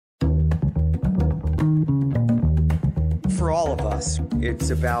For all of us,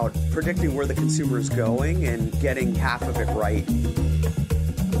 it's about predicting where the consumer is going and getting half of it right.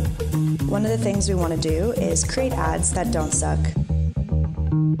 One of the things we want to do is create ads that don't suck.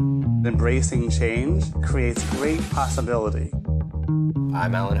 Embracing change creates great possibility.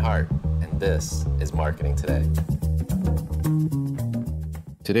 I'm Alan Hart, and this is Marketing Today.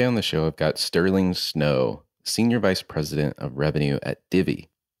 Today on the show, I've got Sterling Snow, Senior Vice President of Revenue at Divvy.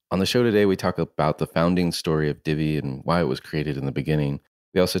 On the show today, we talk about the founding story of Divvy and why it was created in the beginning.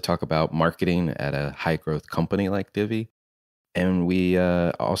 We also talk about marketing at a high-growth company like Divvy. And we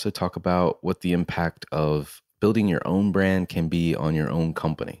also talk about what the impact of building your own brand can be on your own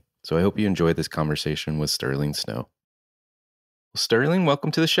company. So I hope you enjoyed this conversation with Sterling Snow. Well, Sterling,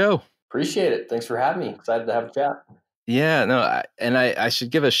 welcome to the show. Appreciate it. Thanks for having me. Excited to have a chat. Yeah, no, I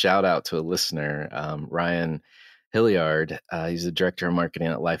should give a shout out to a listener, Ryan Hilliard. He's the director of marketing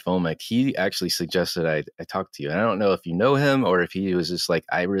at Lifomic. He actually suggested I talk to you. And I don't know if you know him or if he was just like,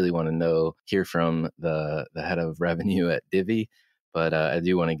 I really want to hear from the head of revenue at Divvy. But I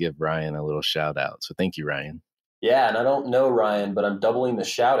do want to give Ryan a little shout out. So thank you, Ryan. Yeah, and I don't know Ryan, but I'm doubling the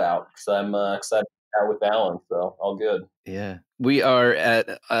shout out because I'm excited to chat with Alan. So all good. Yeah, we are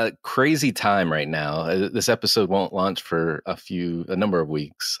at a crazy time right now. This episode won't launch for a number of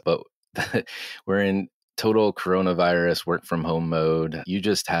weeks, but we're in total coronavirus work from home mode. You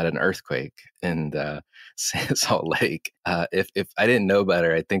just had an earthquake in Salt Lake. If I didn't know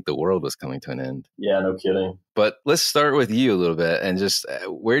better, I think the world was coming to an end. Yeah, no kidding. But let's start with you a little bit and just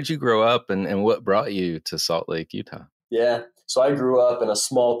where'd you grow up and what brought you to Salt Lake, Utah? Yeah, so I grew up in a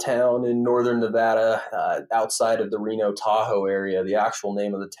small town in northern Nevada, outside of the Reno Tahoe area. The actual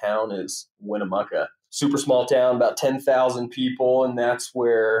name of the town is Winnemucca. Super small town, about 10,000 people, and that's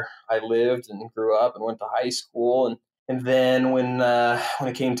where I lived and grew up and went to high school. And then when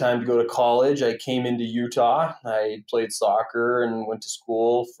it came time to go to college, I came into Utah. I played soccer and went to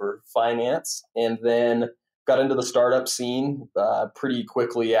school for finance, and then got into the startup scene pretty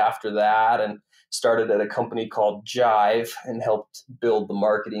quickly after that, and started at a company called Jive and helped build the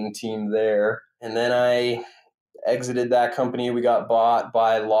marketing team there. And then I exited that company. We got bought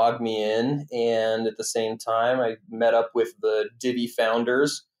by LogMeIn, and at the same time, I met up with the Divvy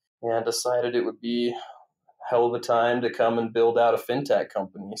founders and decided it would be a hell of a time to come and build out a fintech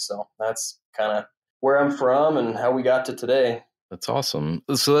company. So that's kind of where I'm from and how we got to today. That's awesome.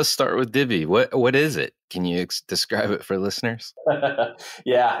 So let's start with Divvy. What is it? Can you describe it for listeners?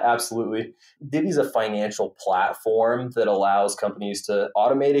 Yeah, absolutely. Divvy's a financial platform that allows companies to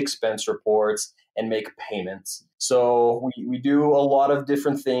automate expense reports and make payments. So we do a lot of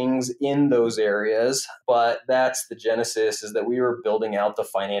different things in those areas, but that's the genesis, is that we were building out the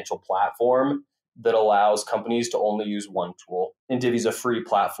financial platform that allows companies to only use one tool. And Divvy's a free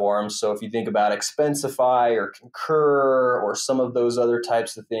platform. So if you think about Expensify or Concur or some of those other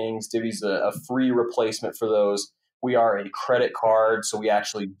types of things, Divvy's a free replacement for those. We are a credit card, so we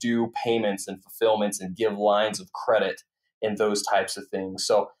actually do payments and fulfillments and give lines of credit and those types of things.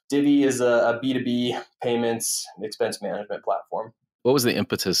 So Divvy is a B2B payments expense management platform. What was the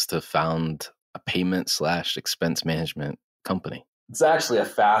impetus to found a payment/expense management company? It's actually a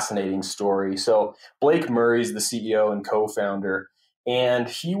fascinating story. So Blake Murray's the CEO and co-founder, and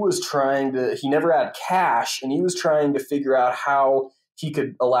he never had cash, and he was trying to figure out how he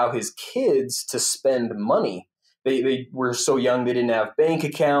could allow his kids to spend money. They were so young, they didn't have bank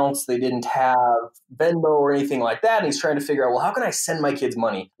accounts, they didn't have Venmo or anything like that. And he's trying to figure out, well, how can I send my kids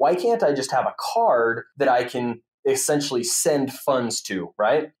money? Why can't I just have a card that I can essentially send funds to,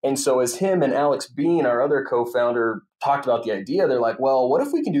 right? And so as him and Alex Bean, our other co-founder, talked about the idea, they're like, well, what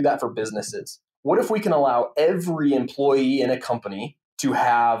if we can do that for businesses? What if we can allow every employee in a company to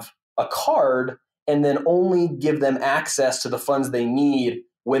have a card and then only give them access to the funds they need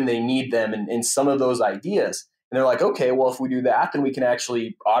when they need them, and some of those ideas? And they're like, okay, well, if we do that, then we can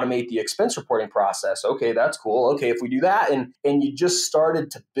actually automate the expense reporting process. Okay, that's cool. Okay, if we do that, and you just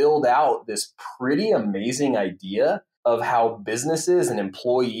started to build out this pretty amazing idea of how businesses and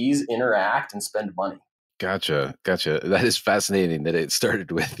employees interact and spend money. Gotcha. That is fascinating that it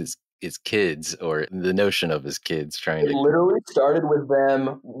started with his kids, or the notion of his kids trying to... It literally started with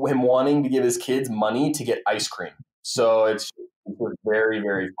him wanting to give his kids money to get ice cream. So it was very,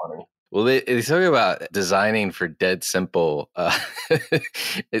 very funny. Well, they talk about designing for dead simple.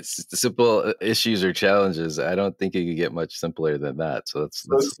 It's simple issues or challenges. I don't think it could get much simpler than that. So that's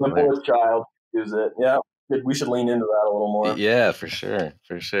simple as child use it. Yeah. We should lean into that a little more. Yeah, for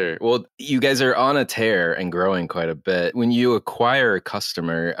sure. Well, you guys are on a tear and growing quite a bit. When you acquire a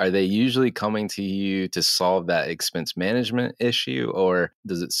customer, are they usually coming to you to solve that expense management issue, or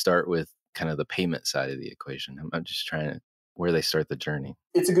does it start with kind of the payment side of the equation? I'm just trying to where they start the journey.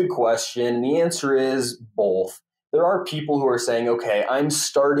 It's a good question. And the answer is both. There are people who are saying, okay, I'm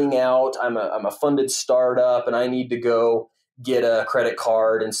starting out, I'm a funded startup and I need to go get a credit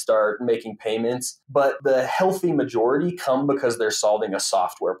card and start making payments. But the healthy majority come because they're solving a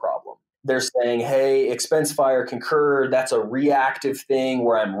software problem. They're saying, hey, Expensify or Concur, that's a reactive thing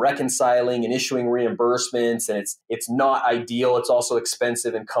where I'm reconciling and issuing reimbursements, and it's not ideal. It's also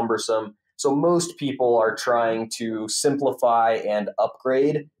expensive and cumbersome. So most people are trying to simplify and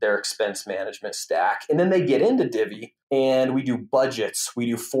upgrade their expense management stack. And then they get into Divvy and we do budgets, we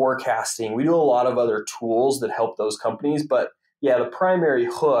do forecasting, we do a lot of other tools that help those companies. But yeah, the primary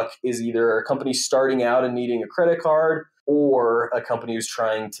hook is either a company starting out and needing a credit card or a company who's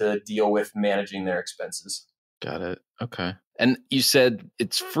trying to deal with managing their expenses. Got it. Okay. And you said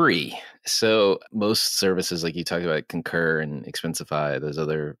it's free. So most services, like you talked about, Concur and Expensify, those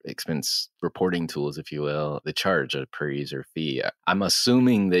other expense reporting tools, if you will, they charge a per user fee. I'm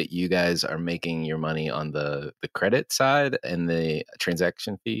assuming that you guys are making your money on the credit side and the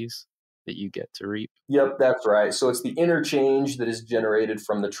transaction fees that you get to reap. Yep, that's right. So it's the interchange that is generated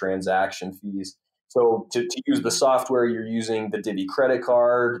from the transaction fees. So to use the software, you're using the Divvy credit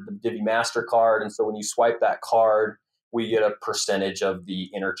card, the Divvy MasterCard. And so when you swipe that card, we get a percentage of the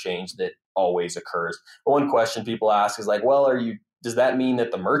interchange that always occurs. One question people ask is like, well, does that mean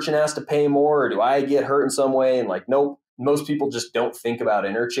that the merchant has to pay more or do I get hurt in some way? And like, nope, most people just don't think about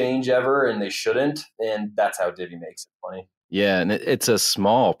interchange ever and they shouldn't. And that's how Divvy makes it money. Yeah, and it's a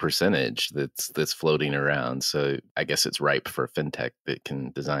small percentage that's floating around. So I guess it's ripe for fintech that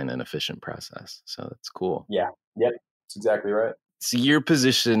can design an efficient process. So that's cool. Yeah. Yep. That's exactly right. So your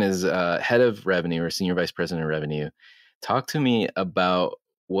position is head of revenue or senior vice president of revenue. Talk to me about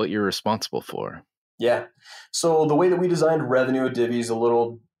what you're responsible for. Yeah. So the way that we designed revenue at Divvy is a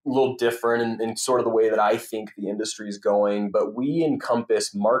little different in sort of the way that I think the industry is going, but we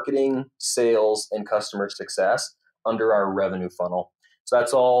encompass marketing, sales, and customer success under our revenue funnel. So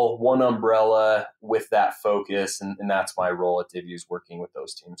that's all one umbrella with that focus. And that's my role at Divvy, is working with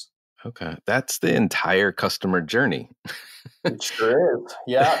those teams. Okay. That's the entire customer journey. It sure is.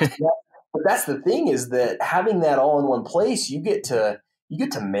 Yeah. But that's the thing, is that having that all in one place, you get to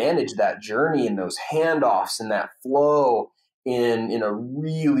manage that journey and those handoffs and that flow in a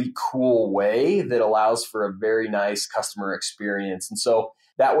really cool way that allows for a very nice customer experience. And so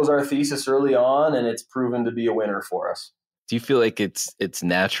that was our thesis early on, and it's proven to be a winner for us. Do you feel like it's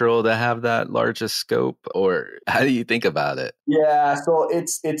natural to have that largest scope, or how do you think about it? Yeah, so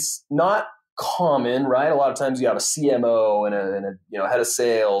it's not common, right? A lot of times you have a CMO and a head of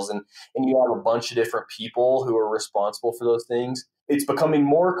sales, and you have a bunch of different people who are responsible for those things. It's becoming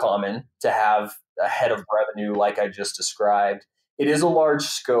more common to have a head of revenue, like I just described. It is a large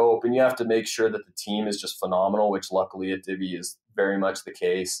scope, and you have to make sure that the team is just phenomenal, which luckily at Divvy is very much the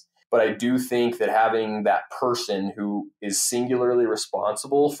case. But I do think that having that person who is singularly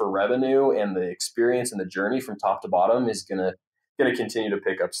responsible for revenue and the experience and the journey from top to bottom is going to continue to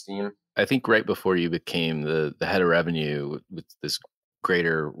pick up steam. I think right before you became the head of revenue with this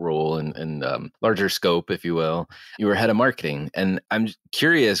greater role and larger scope, if you will, you were head of marketing. And I'm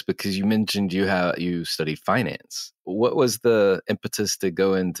curious because you mentioned you studied finance. What was the impetus to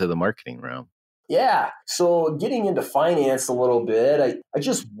go into the marketing realm? Yeah. So getting into finance a little bit, I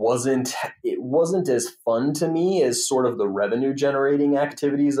just it wasn't as fun to me as sort of the revenue generating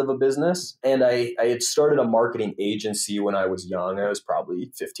activities of a business. And I had started a marketing agency when I was young. I was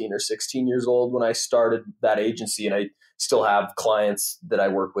probably 15 or 16 years old when I started that agency. And I still have clients that I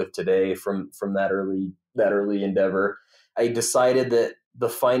work with today from that early endeavor. I decided that the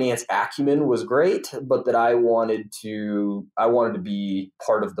finance acumen was great, but that I wanted to be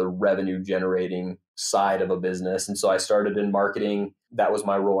part of the revenue generating side of a business. And so I started in marketing. That was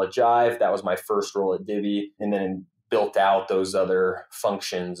my role at Jive. That was my first role at Divvy, and then built out those other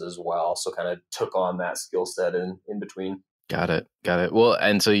functions as well. So kind of took on that skill set in between. Got it. Well,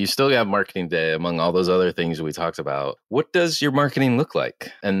 and so you still have marketing day among all those other things we talked about. What does your marketing look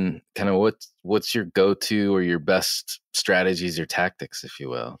like? And kind of what's your go-to or your best strategies or tactics, if you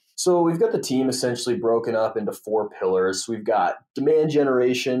will? So we've got the team essentially broken up into 4 pillars. We've got demand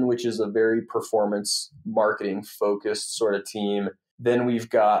generation, which is a very performance marketing focused sort of team. Then we've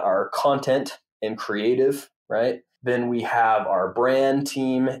got our content and creative, right? Then we have our brand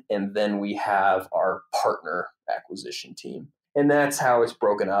team, and then we have our partner acquisition team. And that's how it's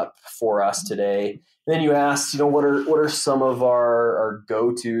broken up for us today. And then you asked, what are some of our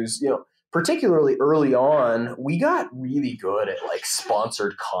go-tos? Particularly early on, we got really good at like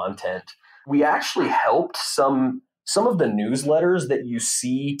sponsored content. We actually helped some some of the newsletters that you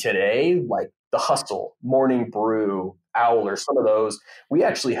see today, like The Hustle, Morning Brew, Owl, or some of those, we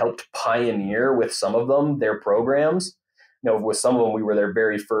actually helped pioneer with some of them, their programs. With some of them, we were their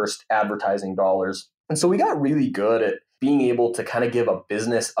very first advertising dollars. And so we got really good at being able to kind of give a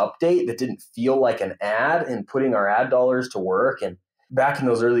business update that didn't feel like an ad and putting our ad dollars to work. And back in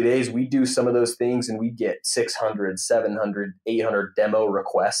those early days, we do some of those things and we get 600, 700, 800 demo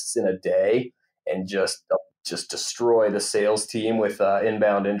requests in a day and just destroy the sales team with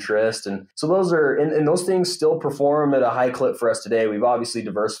inbound interest. And so those are, and those things still perform at a high clip for us today. We've obviously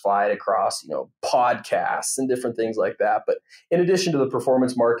diversified across, podcasts and different things like that. But in addition to the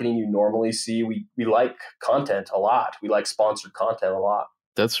performance marketing you normally see, we like content a lot. We like sponsored content a lot.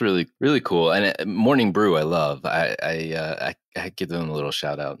 That's really, really cool. And Morning Brew, I love. I give them a little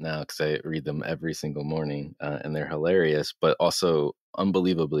shout out now because I read them every single morning, and they're hilarious, but also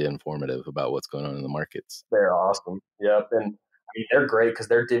unbelievably informative about what's going on in the markets. They're awesome. Yep. And I mean, they're great because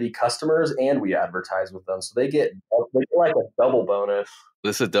they're Divvy customers and we advertise with them. So they get like a double bonus.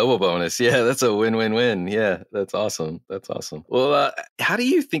 That's a double bonus. Yeah, that's a win-win-win. Yeah, that's awesome. That's awesome. Well, how do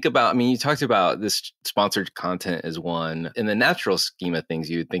you think about, you talked about this sponsored content as one. In the natural scheme of things,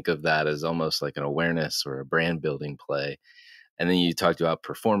 you would think of that as almost like an awareness or a brand building play. And then you talked about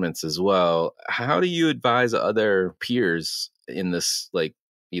performance as well. How do you advise other peers in this, like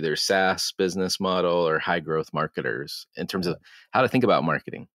either SaaS business model or high growth marketers in terms of how to think about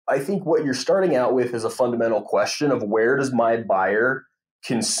marketing? I think what you're starting out with is a fundamental question of where does my buyer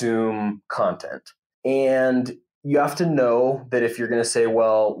consume content? And you have to know that if you're going to say,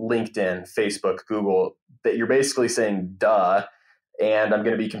 well, LinkedIn, Facebook, Google, that you're basically saying, duh, and I'm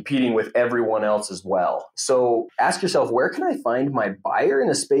going to be competing with everyone else as well. So ask yourself, where can I find my buyer in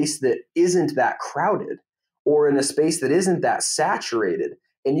a space that isn't that crowded or in a space that isn't that saturated?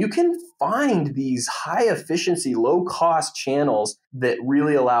 And you can find these high efficiency, low cost channels that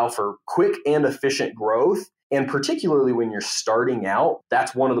really allow for quick and efficient growth. And particularly when you're starting out,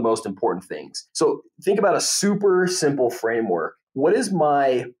 that's one of the most important things. So think about a super simple framework. What is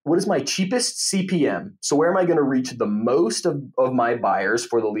my cheapest CPM? So where am I going to reach the most of my buyers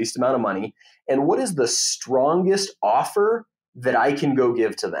for the least amount of money? And what is the strongest offer that I can go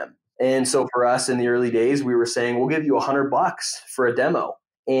give to them? And so for us in the early days, we were saying, we'll give you $100 for a demo.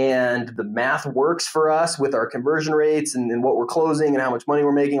 And the math works for us with our conversion rates and what we're closing and how much money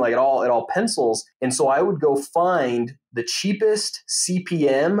we're making. Like it all pencils. And so I would go find the cheapest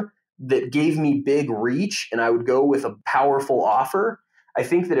CPM that gave me big reach, and I would go with a powerful offer. I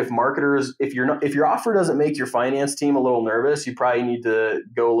think that if your offer doesn't make your finance team a little nervous, you probably need to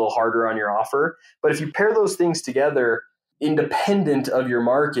go a little harder on your offer. But if you pair those things together, independent of your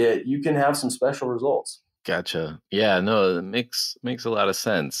market, you can have some special results. Gotcha. Yeah, no, it makes a lot of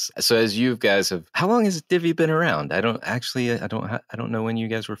sense. So as you guys have, how long has Divvy been around? I don't know when you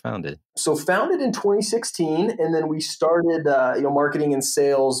guys were founded. So founded in 2016, and then we started, marketing and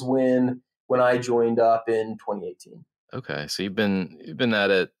sales when I joined up in 2018. Okay, so you've been at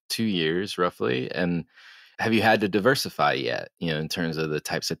it 2 years roughly, and have you had to diversify yet? In terms of the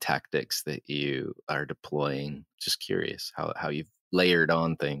types of tactics that you are deploying. Just curious how you've layered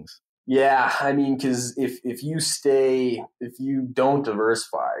on things. Yeah, because if you don't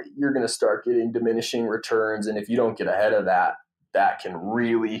diversify, you're going to start getting diminishing returns. And if you don't get ahead of that, that can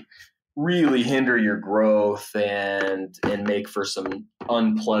really, really hinder your growth and make for some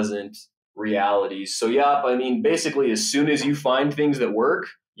unpleasant realities. So yeah, basically as soon as you find things that work,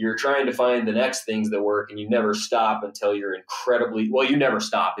 you're trying to find the next things that work, and you never stop until you're you never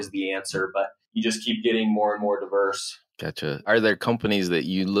stop is the answer, but you just keep getting more and more diverse. Gotcha. Are there companies that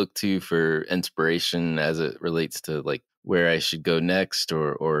you look to for inspiration as it relates to like where I should go next,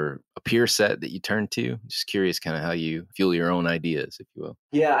 or a peer set that you turn to? Just curious kind of how you fuel your own ideas, if you will.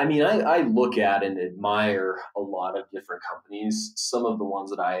 Yeah, I look at and admire a lot of different companies. Some of the ones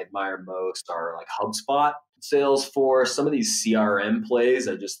that I admire most are like HubSpot, Salesforce. Some of these CRM plays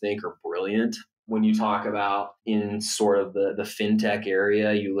I just think are brilliant. When you talk about in sort of the fintech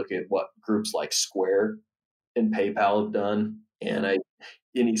area, you look at what groups like Square and PayPal have done. And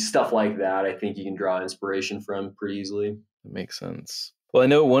any stuff like that, I think you can draw inspiration from pretty easily. That makes sense. Well, I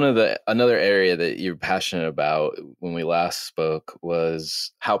know another area that you're passionate about when we last spoke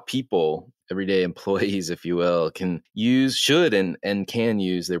was how people, everyday employees, if you will, should and can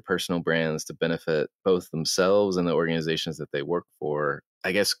use their personal brands to benefit both themselves and the organizations that they work for.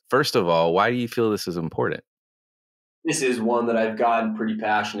 I guess, first of all, why do you feel this is important? This is one that I've gotten pretty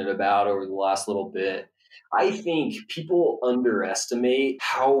passionate about over the last little bit. I think people underestimate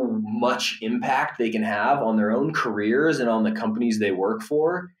how much impact they can have on their own careers and on the companies they work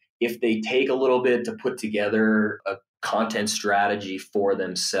for if they take a little bit to put together a content strategy for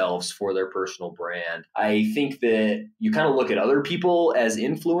themselves, for their personal brand. I think that you kind of look at other people as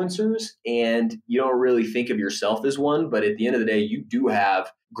influencers and you don't really think of yourself as one, but at the end of the day, you do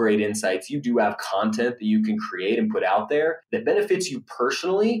have great insights. You do have content that you can create and put out there that benefits you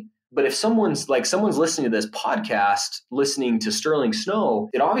personally. But if someone's listening to this podcast, listening to Sterling Snow,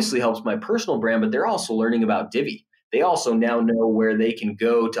 it obviously helps my personal brand, but they're also learning about Divvy. They also now know where they can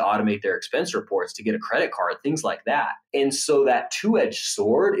go to automate their expense reports, to get a credit card, things like that. And so that two-edged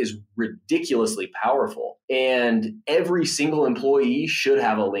sword is ridiculously powerful. And every single employee should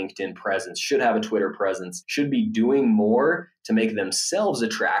have a LinkedIn presence, should have a Twitter presence, should be doing more to make themselves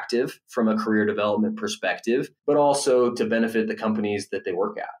attractive from a career development perspective, but also to benefit the companies that they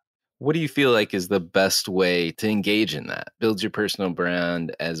work at. What do you feel like is the best way to engage in that? Build your personal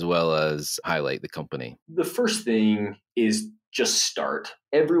brand as well as highlight the company. The first thing is just start.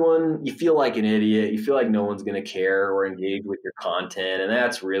 Everyone, you feel like an idiot. You feel like no one's going to care or engage with your content. And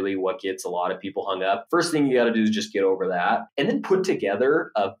that's really what gets a lot of people hung up. First thing you got to do is just get over that and then put together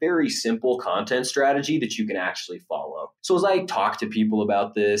a very simple content strategy that you can actually follow. So as I talk to people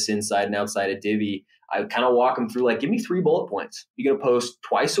about this inside and outside of Divvy, I kind of walk them through, like, give me 3 bullet points. You're going to post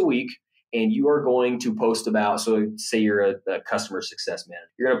twice a week, and you are going to post about, so say you're a customer success manager.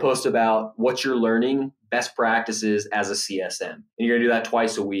 You're going to post about what you're learning, best practices as a CSM. And you're going to do that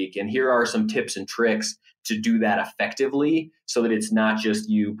twice a week. And here are some tips and tricks to do that effectively so that it's not just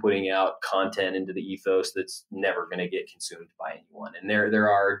you putting out content into the ethos that's never going to get consumed by anyone. And there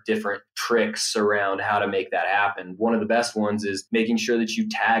are different tricks around how to make that happen. One of the best ones is making sure that you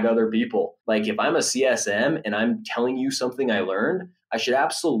tag other people. Like if I'm a CSM and I'm telling you something I learned, I should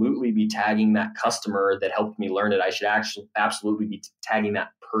absolutely be tagging that customer that helped me learn it. I should actually absolutely be tagging that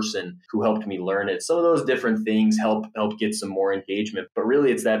person who helped me learn it. Some of those different things help get some more engagement. But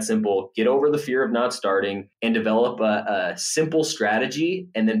really, it's that simple. Get over the fear of not starting and develop a simple strategy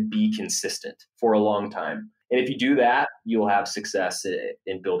and then be consistent for a long time. And if you do that, you'll have success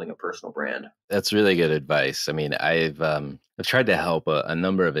in building a personal brand. That's really good advice. I mean, I've tried to help a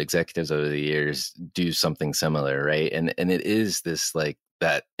number of executives over the years do something similar, right? And it is this like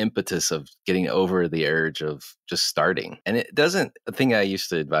that impetus of getting over the urge of just starting. And it doesn't, the thing I used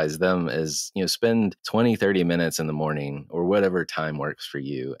to advise them is, spend 20, 30 minutes in the morning or whatever time works for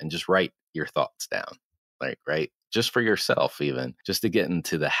you and just write your thoughts down, like, right? Just for yourself, even just to get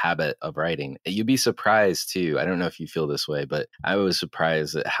into the habit of writing. You'd be surprised too. I don't know if you feel this way, but I was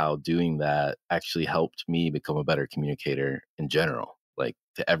surprised at how doing that actually helped me become a better communicator in general, like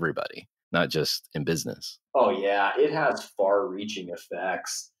to everybody, not just in business. Oh yeah, it has far-reaching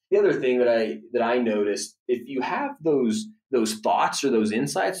effects. The other thing that I noticed, if you have those thoughts or those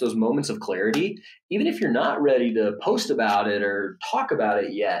insights, those moments of clarity, even if you're not ready to post about it or talk about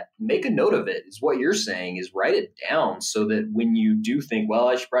it yet, make a note of it. Is what you're saying, is write it down so that when you do think, well,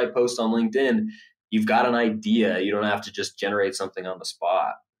 I should probably post on LinkedIn, you've got an idea. You don't have to just generate something on the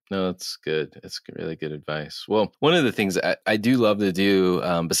spot. No, it's good. It's really good advice. Well, one of the things I do love to do,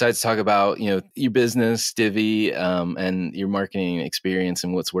 besides talk about, your business, Divvy, and your marketing experience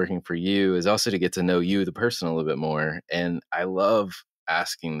and what's working for you, is also to get to know you, the person, a little bit more. And I love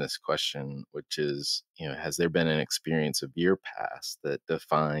asking this question, which is, has there been an experience of your past that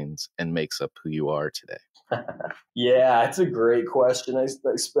defines and makes up who you are today? Yeah, it's a great question. I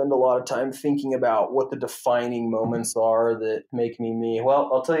spend a lot of time thinking about what the defining moments are that make me me. Well,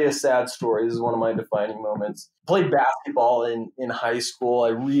 I'll tell you a sad story. This is one of my defining moments. Played basketball in high school. I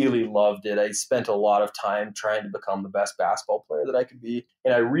really loved it. I spent a lot of time trying to become the best basketball player that I could be.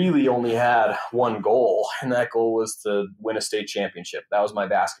 And I really only had one goal, and that goal was to win a state championship. That was my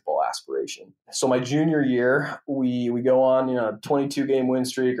basketball aspiration. So my junior year, we go on, a 22-game win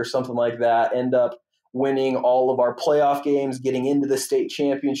streak or something like that, end up winning all of our playoff games, getting into the state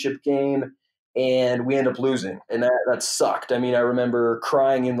championship game, and we end up losing. And that sucked. I mean, I remember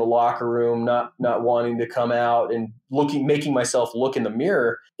crying in the locker room, not wanting to come out and making myself look in the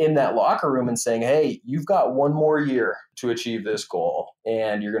mirror in that locker room and saying, hey, you've got one more year to achieve this goal,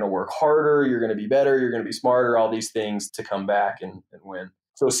 and you're going to work harder, you're going to be better, you're going to be smarter, all these things to come back and win.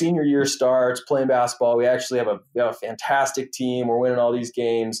 So senior year starts, playing basketball. We actually have a fantastic team. We're winning all these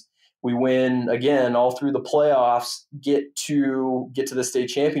games. We win again all through the playoffs, get to the state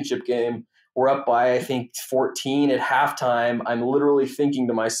championship game. We're up by, I think, 14 at halftime. I'm literally thinking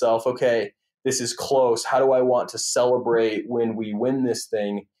to myself, okay, this is close. How do I want to celebrate when we win this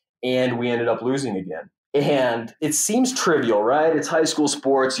thing? And we ended up losing again. And it seems trivial, right? It's high school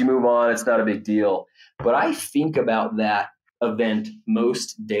sports. You move on. It's not a big deal. But I think about that event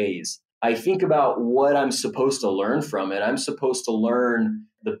most days. I think about what I'm supposed to learn from it. I'm supposed to learn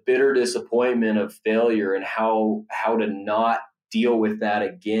the bitter disappointment of failure and how to not deal with that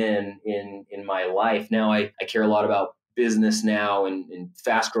again in my life. Now I care a lot about business now, and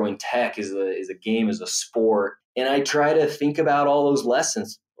fast growing tech is a game, is a sport. And I try to think about all those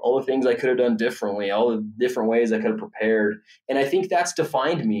lessons, all the things I could have done differently, all the different ways I could have prepared. And I think that's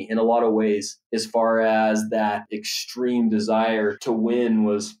defined me in a lot of ways, as far as that extreme desire to win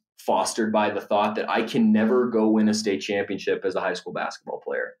was fostered by the thought that I can never go win a state championship as a high school basketball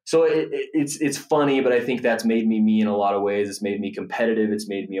player. So it's funny, but I think that's made me in a lot of ways. It's made me competitive. It's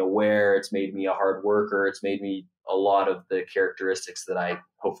made me aware. It's made me a hard worker. It's made me a lot of the characteristics that I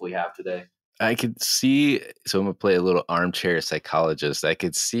hopefully have today. I could see, so I'm going to play a little armchair psychologist. I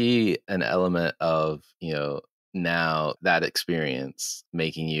could see an element of, now that experience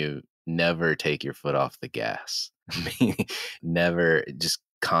making you never take your foot off the gas, never just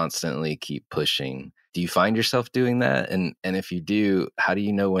constantly keep pushing. Do you find yourself doing that? And if you do, how do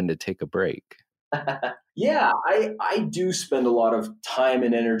you know when to take a break? Yeah, I do spend a lot of time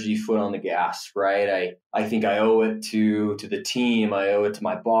and energy foot on the gas, right? I think I owe it to the team. I owe it to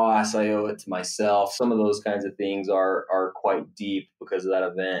my boss. I owe it to myself. Some of those kinds of things are quite deep because of that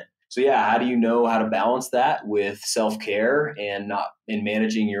event. So yeah, how do you know how to balance that with self-care and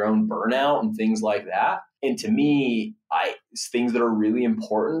managing your own burnout and things like that? And to me, things that are really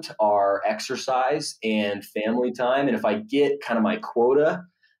important are exercise and family time. And if I get kind of my quota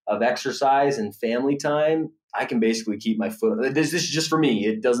of exercise and family time, I can basically keep my foot. This is just for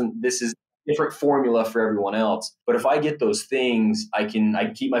me. This is different formula for everyone else. But if I get those things, I can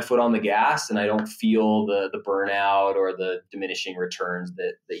keep my foot on the gas and I don't feel the burnout or the diminishing returns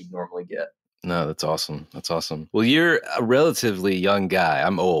that you normally get. No, that's awesome. That's awesome. Well, you're a relatively young guy.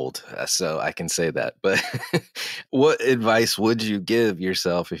 I'm old, so I can say that. But what advice would you give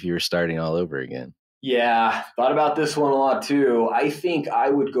yourself if you were starting all over again? Yeah, thought about this one a lot too. I think I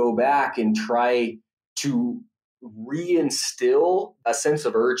would go back and try to reinstill a sense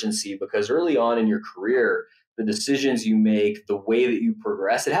of urgency, because early on in your career, the decisions you make, the way that you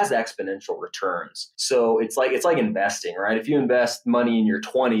progress, it has exponential returns. So it's like investing, right? If you invest money in your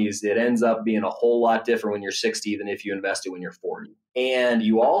 20s, it ends up being a whole lot different when you're 60 than if you invest it when you're 40. And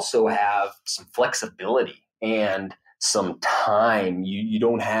you also have some flexibility and some time. You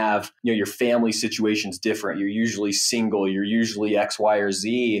don't have, your family situation's different. You're usually single. You're usually X, Y, or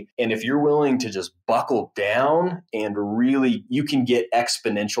Z. And if you're willing to just buckle down and really, you can get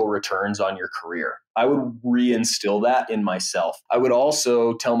exponential returns on your career. I would reinstill that in myself. I would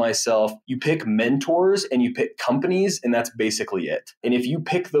also tell myself, you pick mentors and you pick companies, and that's basically it. And if you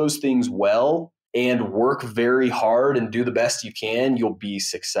pick those things well and work very hard and do the best you can, you'll be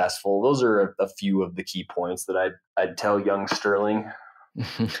successful. Those are a few of the key points that I'd tell young Sterling.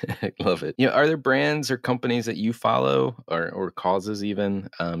 I love it. Are there brands or companies that you follow or causes even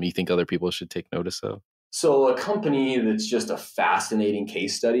you think other people should take notice of? So a company that's just a fascinating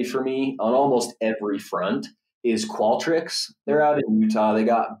case study for me on almost every front is Qualtrics. They're out in Utah. They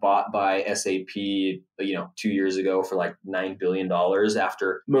got bought by SAP, 2 years ago for like $9 billion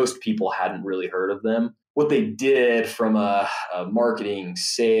after most people hadn't really heard of them. What they did from a marketing,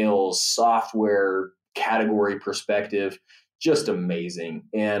 sales, software category perspective, just amazing.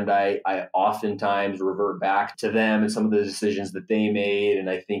 And I oftentimes revert back to them and some of the decisions that they made. And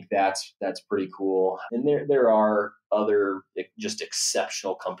I think that's pretty cool. And there are other just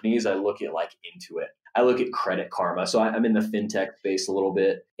exceptional companies. I look at like Intuit. I look at Credit Karma. So I'm in the fintech space a little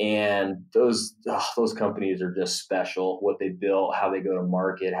bit. And those companies are just special. What they built, how they go to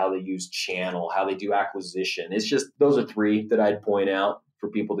market, how they use channel, how they do acquisition. It's just, those are three that I'd point out for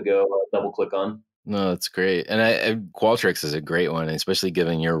people to go double click on. No, that's great. And Qualtrics is a great one, especially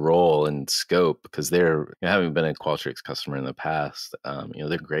given your role and scope, because they're, having been a Qualtrics customer in the past,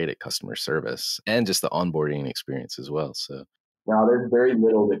 they're great at customer service and just the onboarding experience as well. So now there's very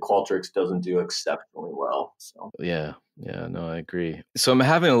little that Qualtrics doesn't do exceptionally well. So yeah, no, I agree. So I'm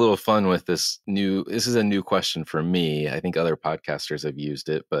having a little fun with this is a new question for me. I think other podcasters have used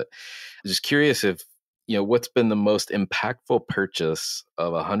it, but I'm just curious if, what's been the most impactful purchase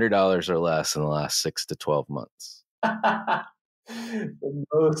of $100 or less in the last 6 to 12 months? The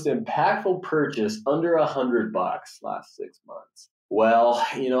most impactful purchase under $100 last 6 months. Well,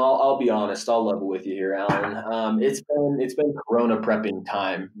 I'll be honest. I'll level with you here, Alan. It's been Corona prepping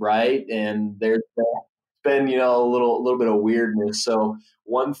time, right? And there's been a little bit of weirdness. So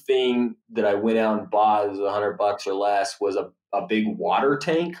one thing that I went out and bought was $100 or less was a big water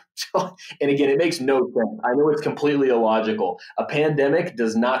tank. And again, it makes no sense. I know it's completely illogical. A pandemic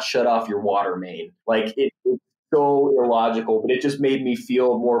does not shut off your water main. Like it's so illogical, but it just made me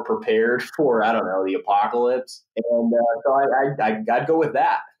feel more prepared for, I don't know, the apocalypse. And so I'd go with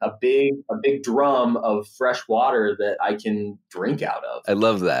that. A big drum of fresh water that I can drink out of. I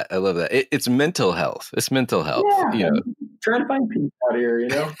love that. It's mental health. It's mental health. Yeah, trying to find peace out here,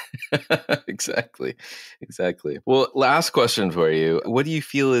 Exactly. Well, last question for you. What do you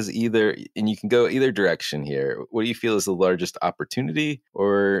feel is either, and you can go either direction here, what do you feel is the largest opportunity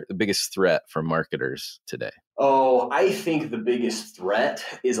or the biggest threat for marketers today? Oh, I think the biggest threat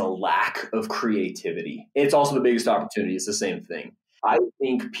is a lack of creativity. It's also the biggest opportunity. It's the same thing. I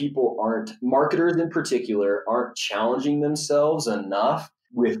think marketers in particular, aren't challenging themselves enough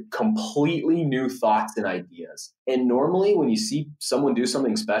with completely new thoughts and ideas. And normally when you see someone do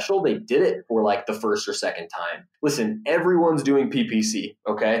something special, they did it for like the first or second time. Listen, everyone's doing PPC,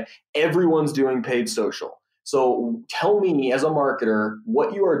 okay? Everyone's doing paid social. So tell me as a marketer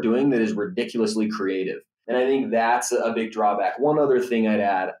what you are doing that is ridiculously creative. And I think that's a big drawback. One other thing I'd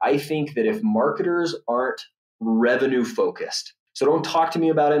add, I think that if marketers aren't revenue focused, so don't talk to me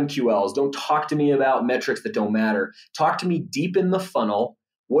about MQLs, don't talk to me about metrics that don't matter. Talk to me deep in the funnel.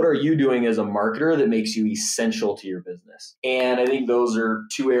 What are you doing as a marketer that makes you essential to your business? And I think those are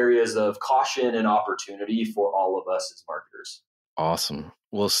two areas of caution and opportunity for all of us as marketers. Awesome.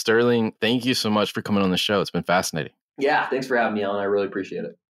 Well, Sterling, thank you so much for coming on the show. It's been fascinating. Yeah, thanks for having me, Alan. I really appreciate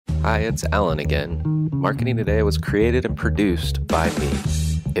it. Hi, it's Alan again. Marketing Today was created and produced by me.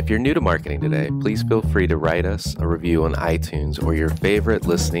 If you're new to Marketing Today, please feel free to write us a review on iTunes or your favorite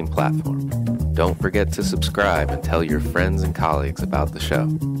listening platform. Don't forget to subscribe and tell your friends and colleagues about the show.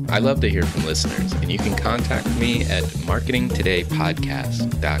 I love to hear from listeners, and you can contact me at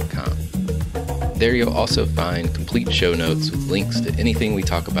marketingtodaypodcast.com. There you'll also find complete show notes with links to anything we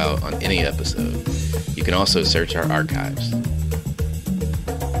talk about on any episode. You can also search our archives.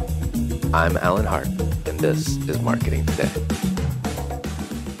 I'm Alan Hart, and this is Marketing Today.